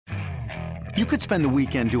You could spend the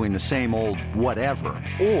weekend doing the same old whatever,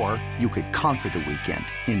 or you could conquer the weekend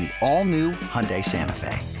in the all-new Hyundai Santa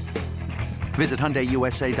Fe. Visit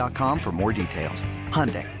HyundaiUSA.com for more details.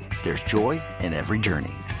 Hyundai, there's joy in every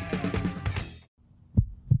journey.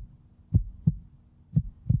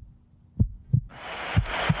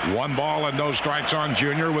 One ball and no strikes on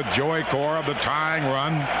Junior with Joey Cora, the tying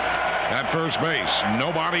run at first base.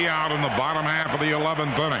 Nobody out in the bottom half of the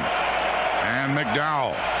 11th inning. And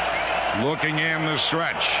McDowell looking in the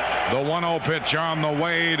stretch. The 1-0 pitch on the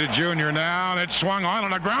way to Junior now, and it's swung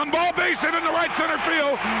on a ground ball, base hit in the right center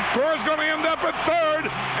field. Cora's going to end up at third,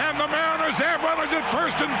 and the Mariners have runners at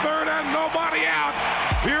first and third, and nobody out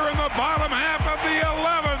here in the bottom half of the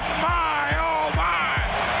 11th. My, oh my!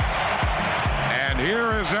 And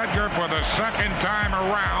here is Edgar for the second time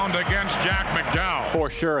around against Jack McDowell. For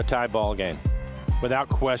sure, a tie ball game. Without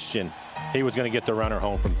question, he was going to get the runner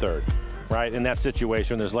home from third. Right, in that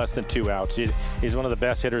situation, there's less than 2 outs. He's one of the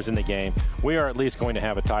best hitters in the game. We are at least going to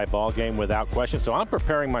have a tie ball game without question. So I'm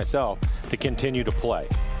preparing myself to continue to play.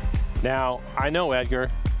 Now, I know Edgar,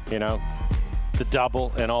 the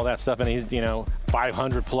double and all that stuff, and he's,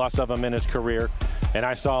 500 plus of them in his career, and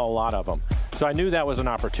I saw a lot of them. So I knew that was an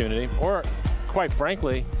opportunity, or quite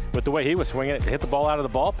frankly, with the way he was swinging it, to hit the ball out of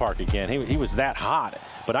the ballpark again. He was that hot.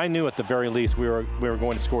 But I knew at the very least we were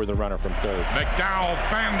going to score the runner from third. McDowell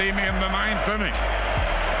fanned him in the 9th inning.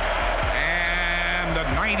 And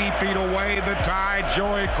 90 feet away, the tie.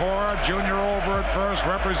 Joey Cora, Jr. over at first,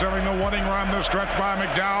 representing the winning run. The stretch by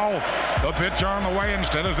McDowell. The pitch on the way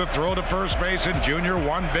instead of the throw to first base, and Jr.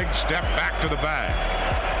 one big step back to the bag.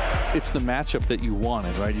 It's the matchup that you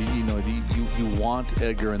wanted, right? You want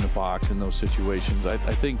Edgar in the box in those situations. I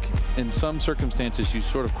think in some circumstances you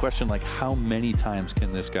sort of question, like, how many times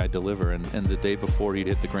can this guy deliver? And the day before he'd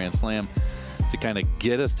hit the grand slam to kind of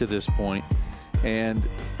get us to this point. And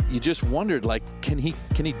you just wondered, like, can he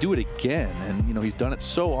do it again? And, he's done it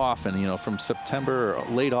so often, from September or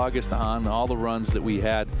late August on, all the runs that we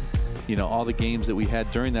had, all the games that we had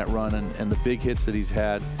during that run and the big hits that he's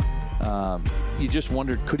had. You just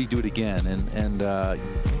wondered, could he do it again? And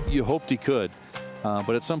you hoped he could.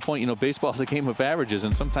 But at some point, baseball is a game of averages,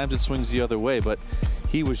 and sometimes it swings the other way. But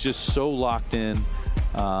he was just so locked in.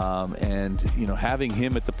 And having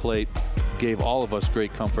him at the plate gave all of us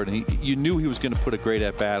great comfort. And you knew he was going to put a great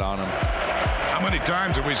at-bat on him. How many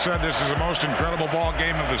times have we said this is the most incredible ball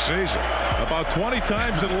game of the season? About 20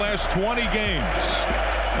 times in the last 20 games.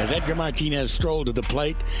 As Edgar Martinez strolled to the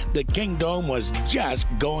plate, the Kingdome was just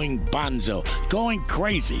going bonzo, going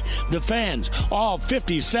crazy. The fans, all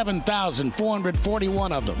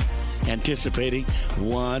 57,441 of them, anticipating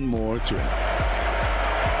one more thrill.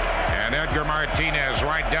 And Edgar Martinez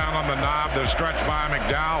right down on the knob, the stretch by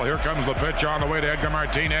McDowell. Here comes the pitch on the way to Edgar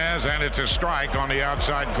Martinez, and it's a strike on the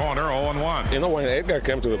outside corner, 0-1. When Edgar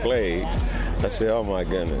came to the plate, I said, oh my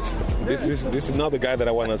goodness, this is not the guy that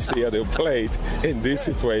I want to see at the plate in this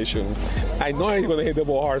situation. I know he's going to hit the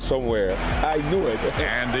ball hard somewhere. I knew it.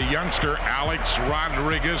 And the youngster Alex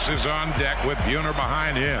Rodriguez is on deck with Buhner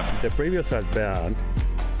behind him. The previous at-bat,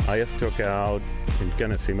 I struck out in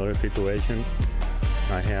kind of similar situation.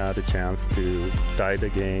 I had a chance to tie the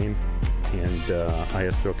game, and I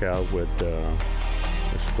struck out with a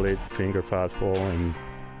split finger fastball,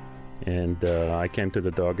 and I came to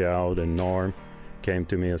the dugout, and Norm came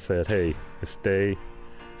to me and said, hey, stay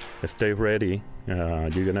ready. You're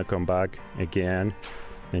going to come back again,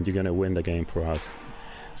 and you're going to win the game for us.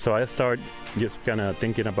 So I start just kind of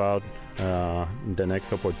thinking about the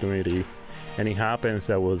next opportunity, and it happens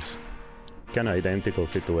that was kind of identical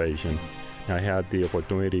situation. I had the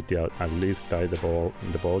opportunity to at least tie the ball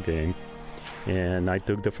in the ball game, and I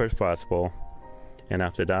took the first fastball, and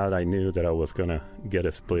after that I knew that I was going to get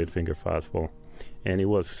a split finger fastball, and it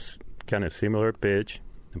was kind of similar pitch,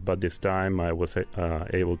 but this time I was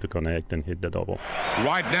able to connect and hit the double.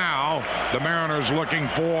 Right now, the Mariners looking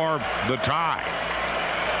for the tie.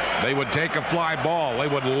 They would take a fly ball. They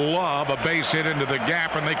would lob a base hit into the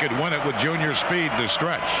gap, and they could win it with Junior speed, the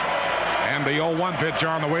stretch. And the 0-1 pitch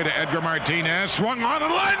on the way to Edgar Martinez. Swung on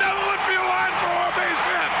and lined down the left field line for a base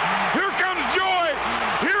hit. Here comes Joy.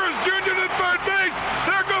 Here is Junior to third base.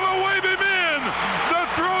 They're going to wave him in. The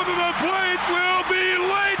throw to the plate will be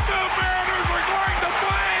late. The Mariners are going to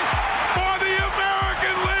play for the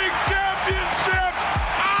American League Championship.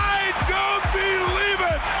 I don't believe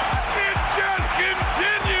it. It just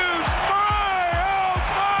continues. My, oh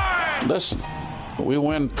my. Listen. We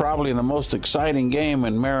win probably the most exciting game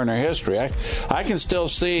in Mariner history. I can still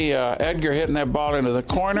see Edgar hitting that ball into the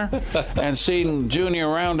corner and seeing Junior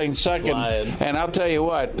rounding second. And I'll tell you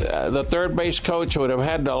what, the third base coach would have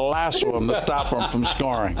had to lasso him to stop him from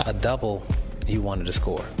scoring. A double you wanted to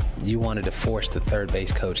score. You wanted to force the third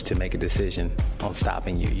base coach to make a decision on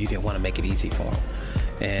stopping you. You didn't want to make it easy for him.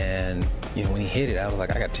 And, when he hit it, I was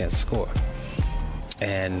like, I got a chance to score.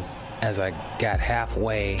 And as I got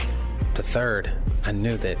halfway to third, I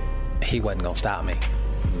knew that he wasn't going to stop me.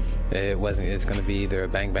 It's going to be either a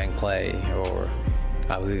bang-bang play or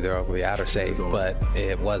I was either going to be out or safe, but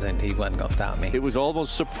he wasn't going to stop me. It was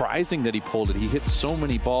almost surprising that he pulled it. He hit so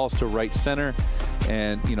many balls to right center,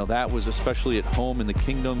 and, that was especially at home in the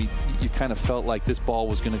Kingdom. You kind of felt like this ball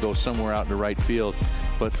was going to go somewhere out into right field,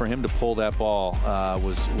 but for him to pull that ball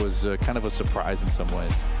was kind of a surprise in some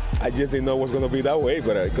ways. I just didn't know it was going to be that way,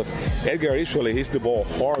 but because Edgar usually hits the ball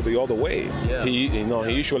hard the other way. Yeah. He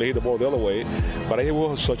usually hit the ball the other way, but he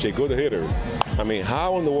was such a good hitter. I mean,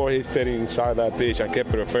 how in the world he's standing inside that pitch and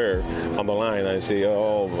kept it fair on the line? I say,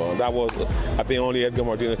 I think only Edgar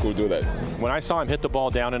Martinez could do that. When I saw him hit the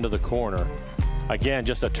ball down into the corner, again,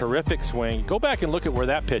 just a terrific swing. Go back and look at where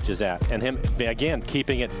that pitch is at, and him, again,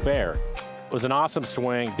 keeping it fair. It was an awesome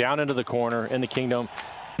swing down into the corner in the Kingdom.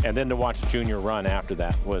 And then to watch Junior run after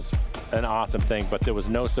that was an awesome thing. But there was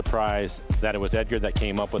no surprise that it was Edgar that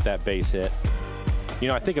came up with that base hit.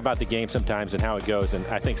 I think about the game sometimes and how it goes. And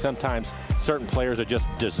I think sometimes certain players are just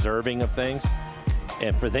deserving of things.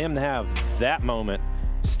 And for them to have that moment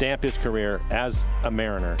stamp his career as a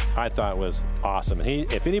Mariner, I thought was awesome.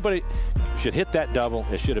 And if anybody should hit that double,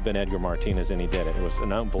 it should have been Edgar Martinez, and he did it. It was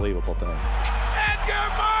an unbelievable thing. Edgar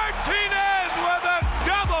Martinez with a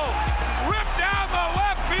double. Ripped down the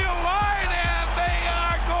left field line, and they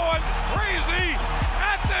are going crazy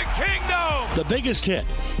at the Kingdom. The biggest hit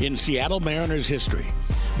in Seattle Mariners history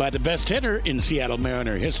by the best hitter in Seattle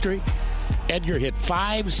Mariner history. Edgar hit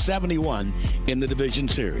 .571 in the division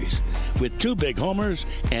series with 2 big homers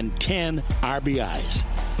and 10 RBIs.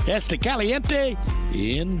 Este caliente,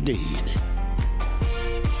 indeed.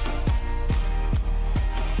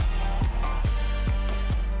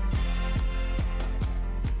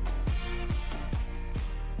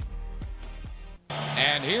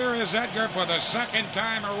 And here is Edgar for the second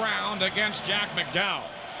time around against Jack McDowell.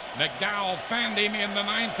 McDowell fanned him in the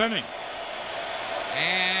 9th inning.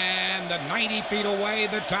 And 90 feet away,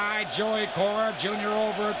 the tie. Joey Cora Jr.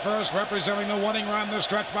 over at first, representing the winning run. The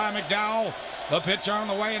stretch by McDowell. The pitch on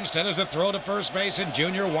the way instead is a throw to first base, and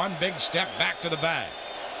Jr. one big step back to the bag.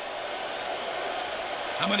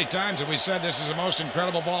 How many times have we said this is the most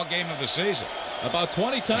incredible ball game of the season? About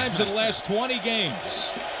 20 times in the last 20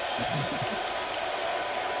 games.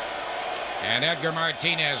 And Edgar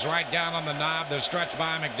Martinez right down on the knob. The stretch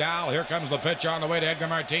by McDowell. Here comes the pitch on the way to Edgar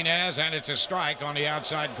Martinez, and it's a strike on the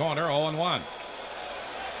outside corner, 0-1.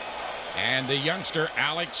 And the youngster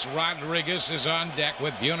Alex Rodriguez is on deck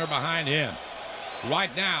with Buhner behind him.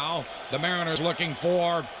 Right now, the Mariners looking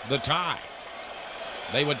for the tie.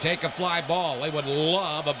 They would take a fly ball. They would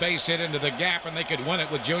love a base hit into the gap, and they could win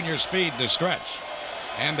it with Junior speed, the stretch.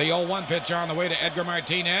 And the 0-1 pitch on the way to Edgar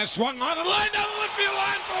Martinez. Swung on and lined down the left field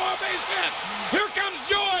line for a base hit. Here comes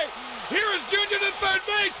Joy. Here is Junior to third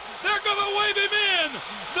base. They're going to wave him in.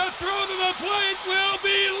 The throw to the plate will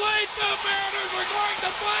be late. The Mariners are going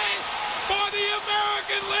to play for the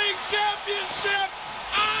American League Championship.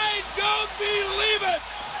 I don't believe it.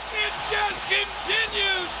 It just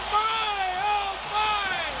continues. My, oh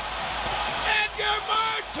my. Edgar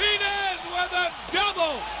Martinez with a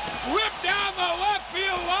double. Ripped down the left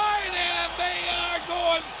field line, and they are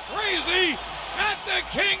going crazy at the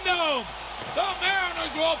Kingdom. The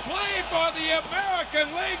Mariners will play for the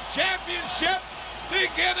American League Championship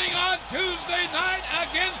beginning on Tuesday night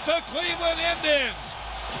against the Cleveland Indians.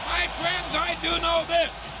 My friends, I do know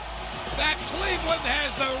this, that Cleveland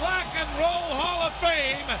has the Rock and Roll Hall of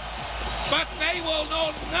Fame, but they will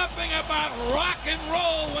know nothing about rock and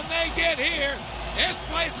roll when they get here. This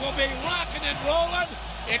place will be rocking and rolling,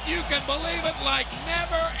 if you can believe it, like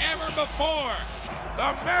never, ever before.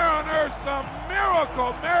 The Mariners, the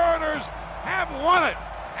Miracle Mariners, have won it,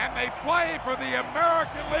 and they play for the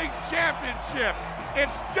American League Championship.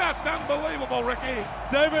 It's just unbelievable, Ricky.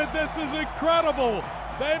 David, this is incredible.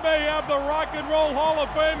 They may have the Rock and Roll Hall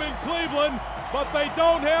of Fame in Cleveland, but they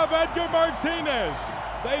don't have Edgar Martinez.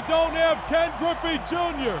 They don't have Ken Griffey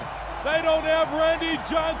Jr. They don't have Randy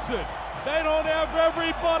Johnson. They don't have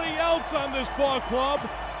everybody else on this ball club.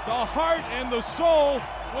 The heart and the soul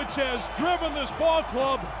which has driven this ball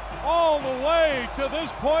club all the way to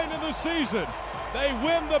this point in the season. They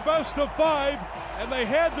win the best of 5, and they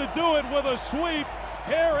had to do it with a sweep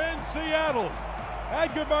here in Seattle.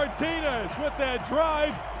 Edgar Martinez with that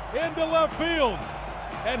drive into left field.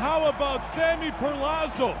 And how about Sammy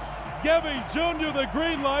Perlazo giving Junior the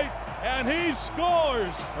green light and he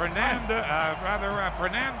scores. Fernandez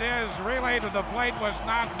relay to the plate was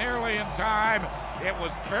not nearly in time. It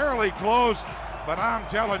was fairly close, but I'm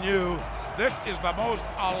telling you, this is the most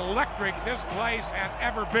electric this place has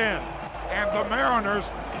ever been. And the Mariners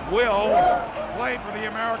will play for the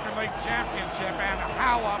American League Championship. And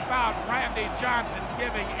how about Randy Johnson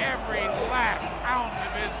giving every last ounce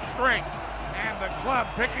of his strength and the club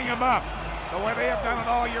picking him up the way they have done it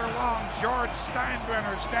all year long. George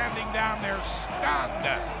Steinbrenner standing down there stunned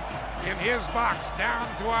in his box down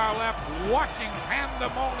to our left, watching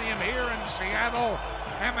pandemonium here in Seattle,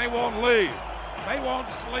 and they won't leave. They won't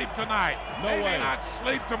sleep tonight. They may not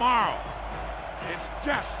sleep tomorrow. It's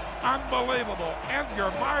just unbelievable.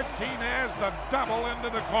 Edgar Martinez, the double into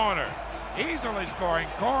the corner. Easily scoring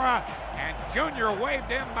Cora, and Junior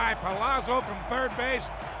waved in by Palazzo from third base,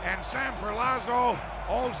 and Sam Palazzo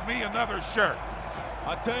owes me another shirt.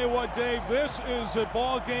 I'll tell you what, Dave, this is a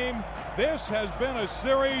ball game. This has been a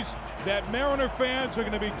series that Mariner fans are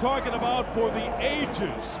going to be talking about for the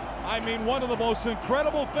ages. I mean, one of the most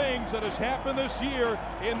incredible things that has happened this year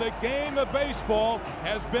in the game of baseball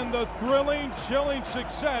has been the thrilling, chilling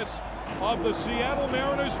success of the Seattle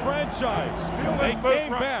Mariners franchise. They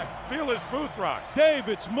came back. Feel his booth rock. Dave,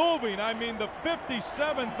 it's moving. I mean, the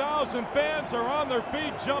 57,000 fans are on their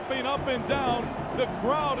feet, jumping up and down. The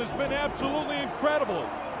crowd has been absolutely incredible.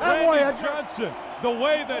 Randy Johnson, the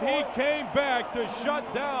way that he came back to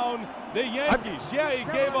shut down the Yankees. Yeah, he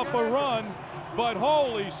gave up a run, but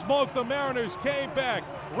holy smoke, the Mariners came back.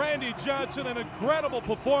 Randy Johnson, an incredible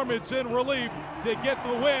performance in relief to get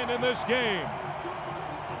the win in this game.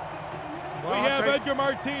 Well, we have Edgar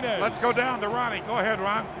Martinez. Let's go down to Ronnie. Go ahead,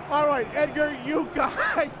 Ron. All right, Edgar, you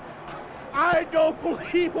guys, I don't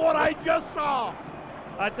believe what I just saw.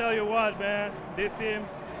 I tell you what, man, this team,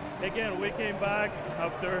 again, we came back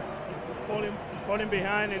after falling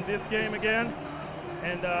behind in this game again,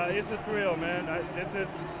 and it's a thrill, man.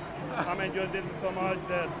 I'm enjoying this so much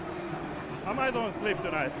that I might don't sleep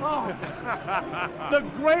tonight. Oh. The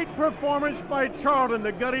great performance by Charlton,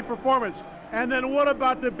 the gutty performance. And then what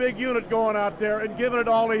about the big unit going out there and giving it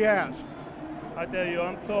all he has? I tell you,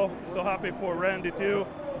 I'm so happy for Randy too,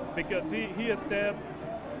 because he a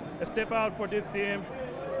step out for this team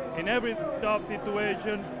in every tough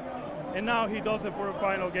situation, and now he does it for a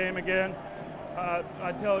final game again.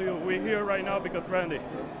 I tell you, we're here right now because Randy.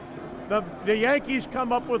 The Yankees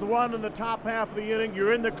come up with one in the top half of the inning.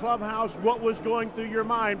 You're in the clubhouse. What was going through your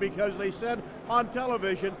mind? Because they said on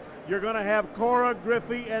television you're going to have Cora,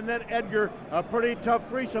 Griffey, and then Edgar, a pretty tough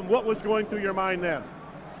threesome. What was going through your mind then?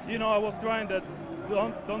 You know, I was trying to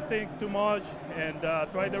don't think too much and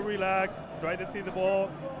try to relax, try to see the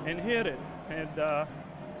ball and hit it. And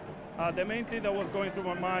the main thing that was going through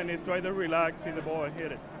my mind is try to relax, see the ball and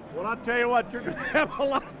hit it. Well, I'll tell you what, you're going to have a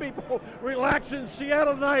lot of people relax in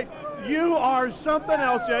Seattle tonight. You are something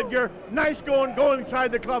else, Edgar. Nice going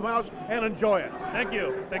inside the clubhouse and enjoy it. Thank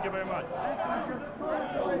you. Thank you very much.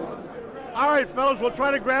 All right, fellas, we'll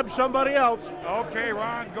try to grab somebody else. Okay,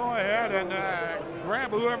 Ron, go ahead and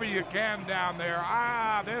grab whoever you can down there.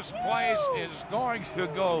 This place is going to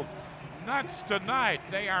go nuts tonight.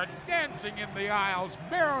 They are dancing in the aisles,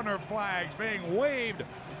 Mariner flags being waved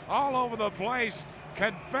all over the place.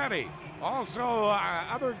 Confetti, also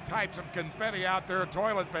other types of confetti out there,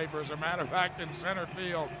 toilet paper as a matter of fact in center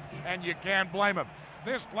field, and you can't blame them.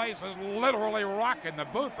 This place is literally rocking. The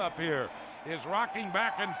booth up here is rocking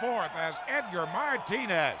back and forth as Edgar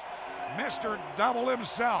Martinez, Mr. Double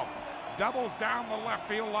himself, doubles down the left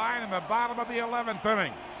field line in the bottom of the 11th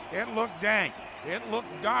inning. It looked dank, it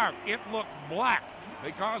looked dark, it looked black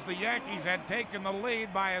because the Yankees had taken the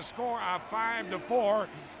lead by a score of 5-4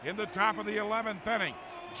 in the top of the 11th inning.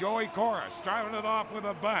 Joey Cora started it off with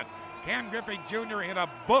a bunt. Ken Griffey Jr. hit a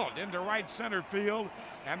bullet into right center field,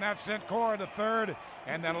 and that sent Cora to third,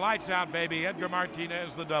 and then lights out, baby. Edgar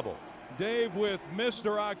Martinez, the double. Dave, with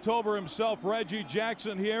Mr. October himself, Reggie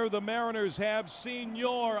Jackson here. The Mariners have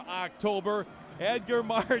Senor October, Edgar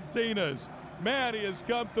Martinez. Man, he has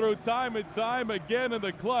come through time and time again in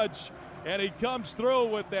the clutch. And he comes through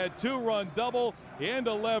with that two-run double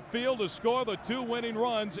into left field to score the two winning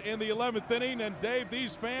runs in the 11th inning. And Dave,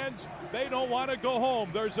 these fans, they don't want to go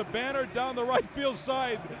home. There's a banner down the right field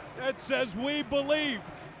side that says, "We believe.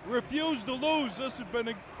 Refuse to lose." This has been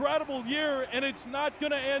an incredible year, and it's not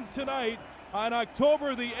going to end tonight on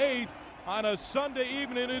October the 8th on a Sunday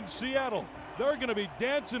evening in Seattle. They're going to be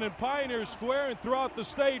dancing in Pioneer Square and throughout the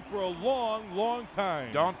state for a long, long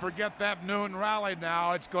time. Don't forget that noon rally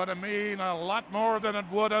now. It's going to mean a lot more than it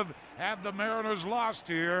would have had the Mariners lost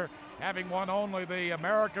here, having won only the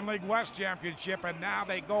American League West Championship, and now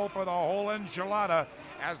they go for the whole enchilada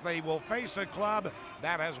as they will face a club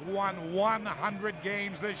that has won 100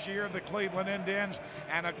 games this year, the Cleveland Indians,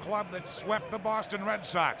 and a club that swept the Boston Red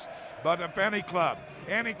Sox. But if any club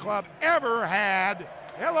ever had,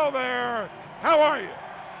 hello there, how are you?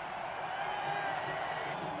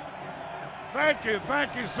 Thank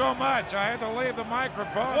you so much. I had to leave the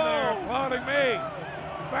microphone there, applauding me.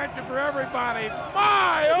 Thank you for everybody.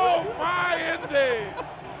 My Indy!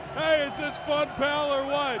 Hey, is this fun, pal, or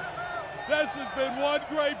what? This has been one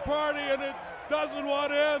great party, and it doesn't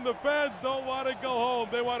want to end. The fans don't want to go home.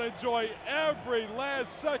 They want to enjoy every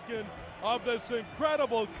last second of this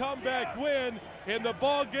incredible comeback win in the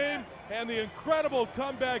ball game and the incredible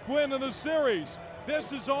comeback win in the series.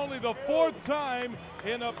 This is only the fourth time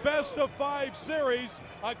in a best-of-5 series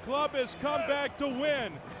a club has come back to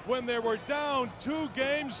win when they were down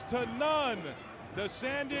 2-0. The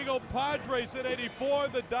San Diego Padres in '84,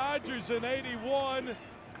 the Dodgers in '81,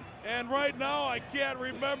 and right now I can't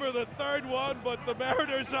remember the third one, but the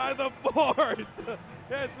Mariners are the fourth.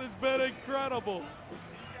 This has been incredible.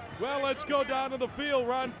 Well, let's go down to the field.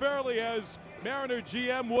 Ron Fairley has Mariner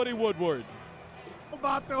GM Woody Woodward. How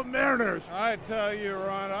about the Mariners? I tell you,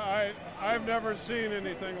 Ron, I've never seen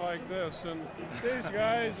anything like this. And these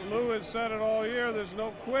guys, Lou has said it all year, there's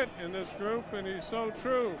no quit in this group, and he's so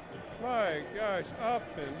true. My gosh, up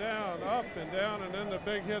and down, and then the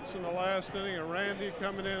big hits in the last inning, and Randy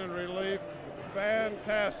coming in relief.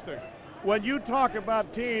 Fantastic. When you talk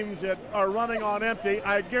about teams that are running on empty,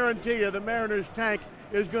 I guarantee you the Mariners' tank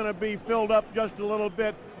is going to be filled up just a little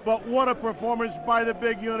bit. But what a performance by the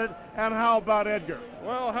big unit, and how about Edgar?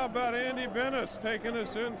 Well, how about Andy Bennis taking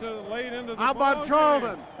us late into the How about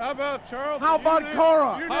Charlton? How about Charlton? How about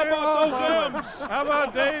Cora? How about those M's? How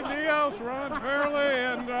about Dave Diaz, Ron Fairley,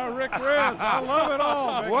 and Rick Riz? I love it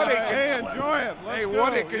all. Woody, hey, enjoy it. Let's go.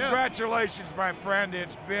 Woody, congratulations, my friend.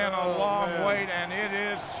 It's been a long wait, and it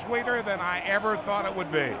is sweeter than I ever thought it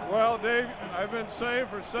would be. Well, Dave, I've been saying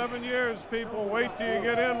for 7 years, people, wait till you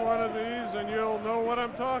get in one of these, and you'll know what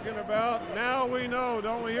I'm talking about. Now we know,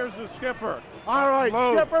 don't we? Here's the skipper. All right,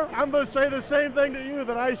 Skipper, I'm going to say the same thing to you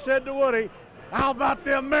that I said to Woody. How about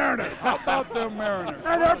them Mariners? How about them Mariners?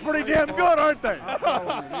 They're pretty damn good, aren't they? I'm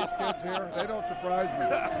telling you, these kids here, they don't surprise me.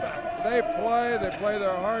 They play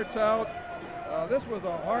their hearts out. This was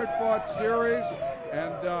a hard-fought series,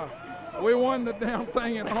 and we won the damn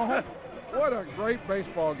thing at home. What a great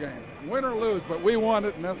baseball game. Win or lose, but we won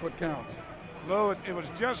it, and that's what counts. Lou, it was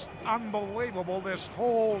just unbelievable, this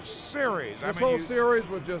whole series. This whole series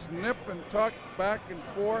was just nip and tuck, back and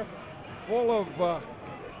forth, full of...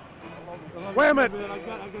 Wait a minute.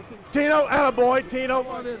 Tino, attaboy, Tino.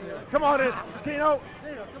 Come on in. Tino.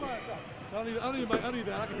 Come on. I don't need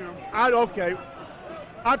that. I can hear him. Okay.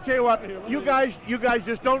 I'll tell you what. You guys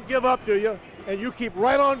just don't give up, do you? And you keep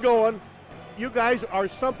right on going. You guys are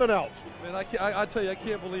something else. Man, I tell you, I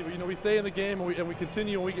can't believe it. You know, we stay in the game and we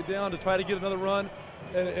continue and we get down to try to get another run,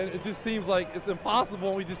 and it just seems like it's impossible.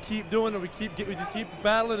 And we just keep doing it. We just keep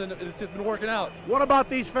battling, and it's just been working out. What about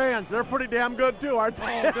these fans? They're pretty damn good too, aren't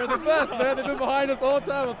they? Oh, they're the best, man. They've been behind us all the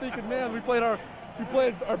time. I'm thinking, man, we played our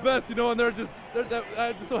best, you know, and I'm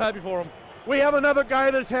just so happy for them. We have another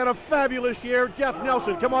guy that's had a fabulous year, Jeff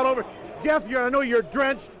Nelson. Come on over, Jeff. I know you're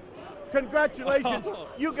drenched. Congratulations.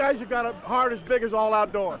 You guys have got a heart as big as All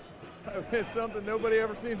Outdoor. It's something nobody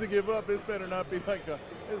ever seems to give up. This better not be like this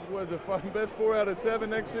was the best 4 out of 7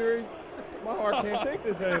 next series. My heart can't take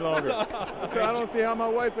this any longer. I don't see how my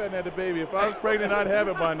wife hadn't had a baby. If I was pregnant, I'd have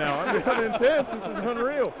it by now. I'm intense. This is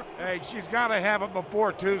unreal. Hey, she's got to have it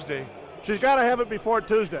before Tuesday. She's got to have it before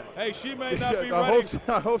Tuesday. Hey, she may not be ready.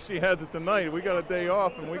 I hope she has it tonight. We got a day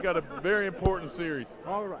off, and we got a very important series.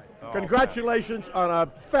 All right. Congratulations on a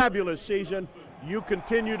fabulous season. You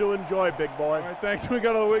continue to enjoy, big boy. All right, thanks. We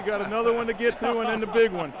got another one to get to, and then the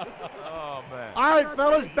big one. Oh, man. All right,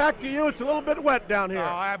 fellas, back to you. It's a little bit wet down here. Oh,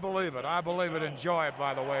 I believe it. Enjoy it,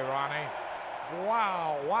 by the way, Ronnie.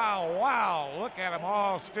 Wow. Look at them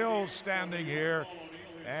all still standing here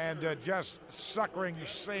and just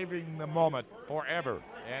saving the moment forever.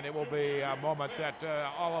 And it will be a moment that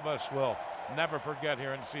all of us will never forget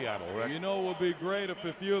here in Seattle, Rick. You know, it would be great if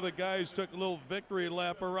a few of the guys took a little victory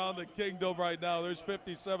lap around the Kingdome right now. There's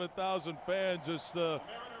 57,000 fans just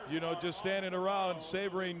standing around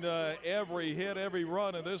savoring every hit, every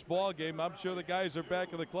run in this ball game. I'm sure the guys are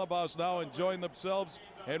back in the clubhouse now enjoying themselves,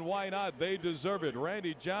 and why not? They deserve it.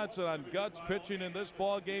 Randy Johnson on guts pitching in this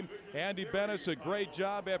ball game. Andy Bennis, a great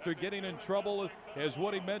job after getting in trouble. As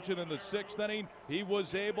Woody mentioned in the 6th inning, he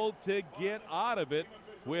was able to get out of it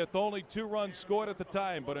with only 2 runs scored at the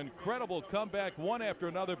time, but incredible comeback one after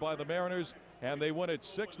another by the Mariners, and they win it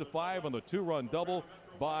 6-5 on the 2-run double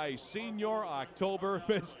by Senior October.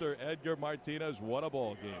 Mr. Edgar Martinez, what a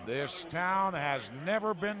ball game. This town has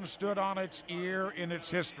never been stood on its ear in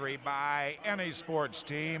its history by any sports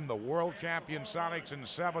team. The world champion Sonics in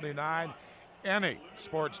 '79, any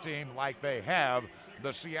sports team like they have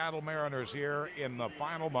the Seattle Mariners here in the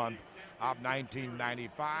final month of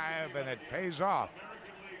 1995, and it pays off.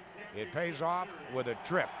 It pays off with a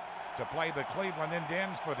trip to play the Cleveland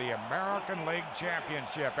Indians for the American League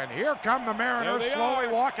Championship. And here come the Mariners slowly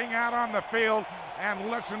walking out on the field, and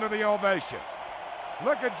listen to the ovation.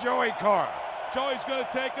 Look at Joey Cora. Joey's going to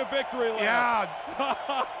take a victory lap.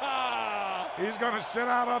 Yeah. He's going to sit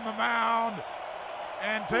out on the mound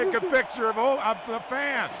and take a picture of the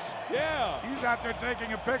fans. Yeah. He's out there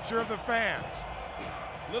taking a picture of the fans.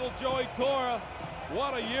 Little Joey Cora.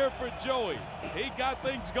 What a year for Joey. He got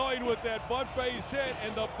things going with that bunt base hit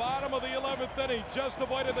in the bottom of the 11th inning. Just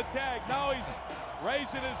avoided the tag. Now he's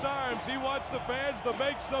raising his arms. He wants the fans to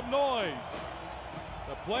make some noise.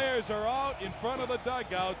 The players are out in front of the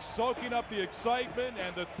dugout, soaking up the excitement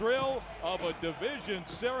and the thrill of a Division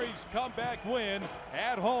Series comeback win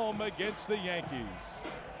at home against the Yankees.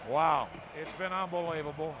 Wow, it's been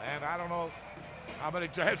unbelievable, and I don't know how many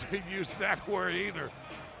times we've used that word either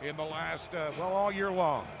in the last, all year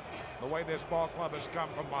long. The way this ball club has come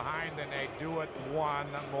from behind, and they do it one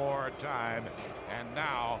more time. And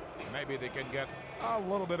now maybe they can get a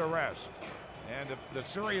little bit of rest. And the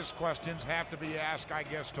serious questions have to be asked, I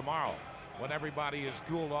guess, tomorrow when everybody is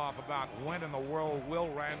cooled off about when in the world will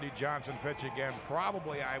Randy Johnson pitch again.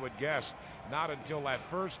 Probably, I would guess, not until that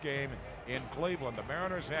first game in Cleveland. The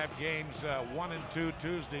Mariners have games 1 and 2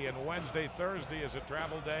 Tuesday and Wednesday. Thursday is a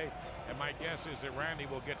travel day, and my guess is that Randy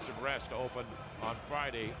will get some rest to open on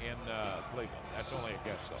Friday in Cleveland. That's only a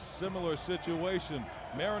guess, though. Similar situation.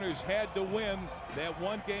 Mariners had to win that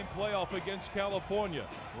one-game playoff against California.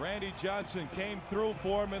 Randy Johnson came through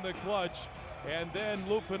for him in the clutch, and then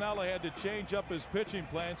Lou Piniella had to change up his pitching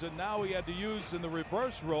plans, and now he had to use in the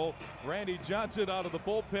reverse role Randy Johnson out of the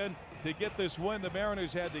bullpen to get this win. The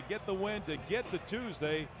Mariners had to get the win to get to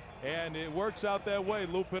Tuesday, and it works out that way.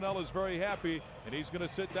 Lou Piniella is very happy, and he's going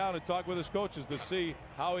to sit down and talk with his coaches to see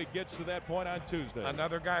how he gets to that point on Tuesday.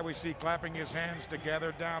 Another guy we see clapping his hands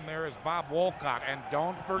together down there is Bob Wolcott. And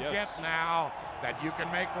don't forget now that you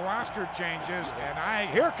can make roster changes. And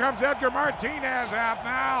here comes Edgar Martinez out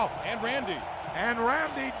now. And Randy. And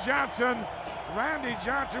Randy Johnson. Randy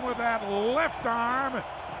Johnson with that left arm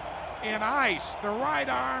in ice. The right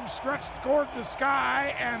arm stretched toward the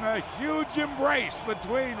sky, and a huge embrace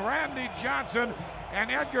between Randy Johnson and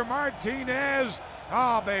Edgar Martinez.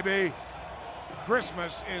 Oh, baby.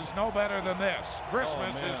 Christmas is no better than this.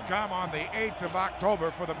 Christmas has come on the 8th of October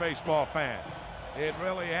for the baseball fan. It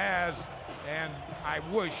really has, and I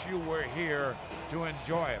wish you were here to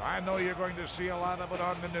enjoy it. I know you're going to see a lot of it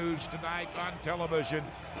on the news tonight, on television,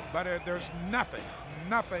 but there's nothing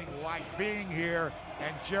like being here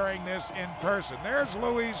and sharing this in person. There's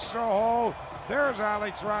Luis Sojo. There's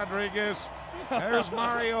Alex Rodriguez. There's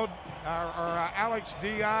Mario Alex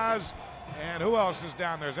Diaz. And who else is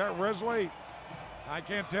down there? Is that Risley? I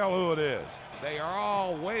can't tell who it is. They are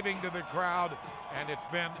all waving to the crowd, and it's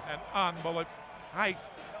been an unbelievable. Hi.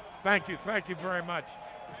 Thank you very much.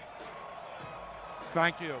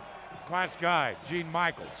 Thank you. Class guy, Gene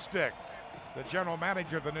Michael, Stick, the general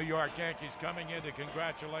manager of the New York Yankees, coming in to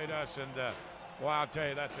congratulate us. And, I'll tell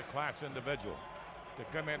you, that's a class individual to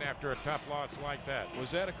come in after a tough loss like that. Was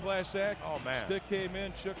that a class act? Oh, man. Stick came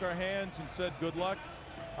in, shook our hands, and said good luck.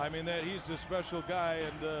 I mean, he's a special guy,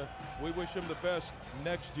 and we wish him the best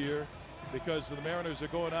next year because the Mariners are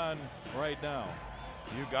going on right now.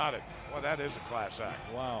 You got it. Well, that is a class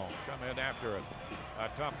act. Wow. Come in after a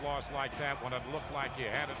tough loss like that when it looked like you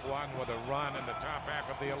had it won with a run in the top half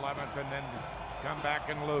of the 11th, and then come back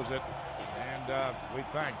and lose it. And we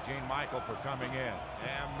thank Gene Michael for coming in.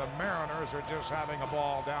 And the Mariners are just having a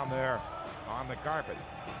ball down there on the carpet.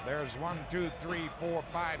 There's 1, 2, 3, 4,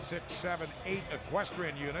 5, 6, 7, 8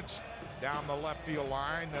 equestrian units down the left field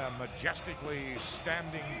line, majestically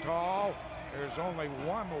standing tall. There's only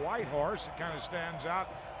one white horse that kind of stands out,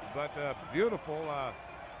 but beautiful a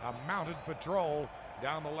mounted patrol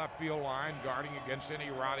down the left field line, guarding against any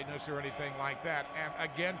rowdiness or anything like that. And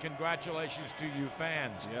again, congratulations to you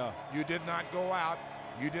fans. Yeah. You did not go out.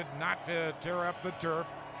 You did not tear up the turf,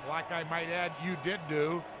 like I might add you did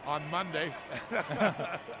do on Monday.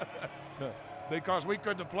 Because we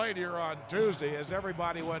couldn't have played here on Tuesday as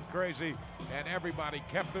everybody went crazy and everybody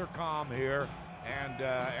kept their calm here. And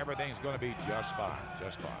everything's going to be just fine,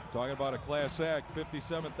 just fine. Talking about a class act,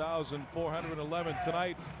 57,411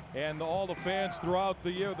 tonight, and all the fans throughout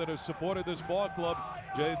the year that have supported this ball club,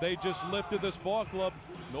 they just lifted this ball club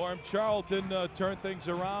Norm Charlton turned things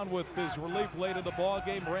around with his relief late in the ball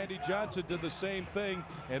game. Randy Johnson did the same thing,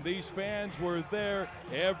 and these fans were there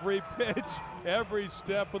every pitch, every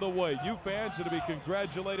step of the way. You fans are to be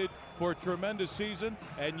congratulated for a tremendous season,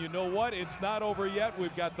 and you know what? It's not over yet.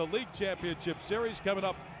 We've got the League Championship Series coming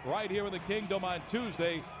up right here in the Kingdom on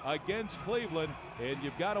Tuesday against Cleveland, and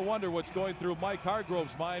you've got to wonder what's going through Mike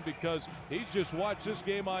Hargrove's mind, because he's just watched this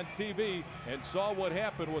game on TV and saw what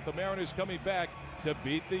happened with the Mariners coming back to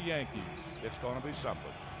beat the Yankees. It's going to be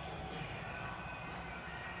something.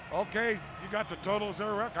 Okay, you got the totals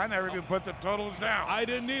there, Rick? I never even put the totals down. I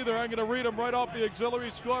didn't either. I'm going to read them right off the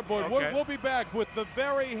auxiliary scoreboard. Okay. We'll be back with the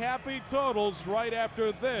very happy totals right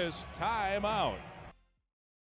after this timeout.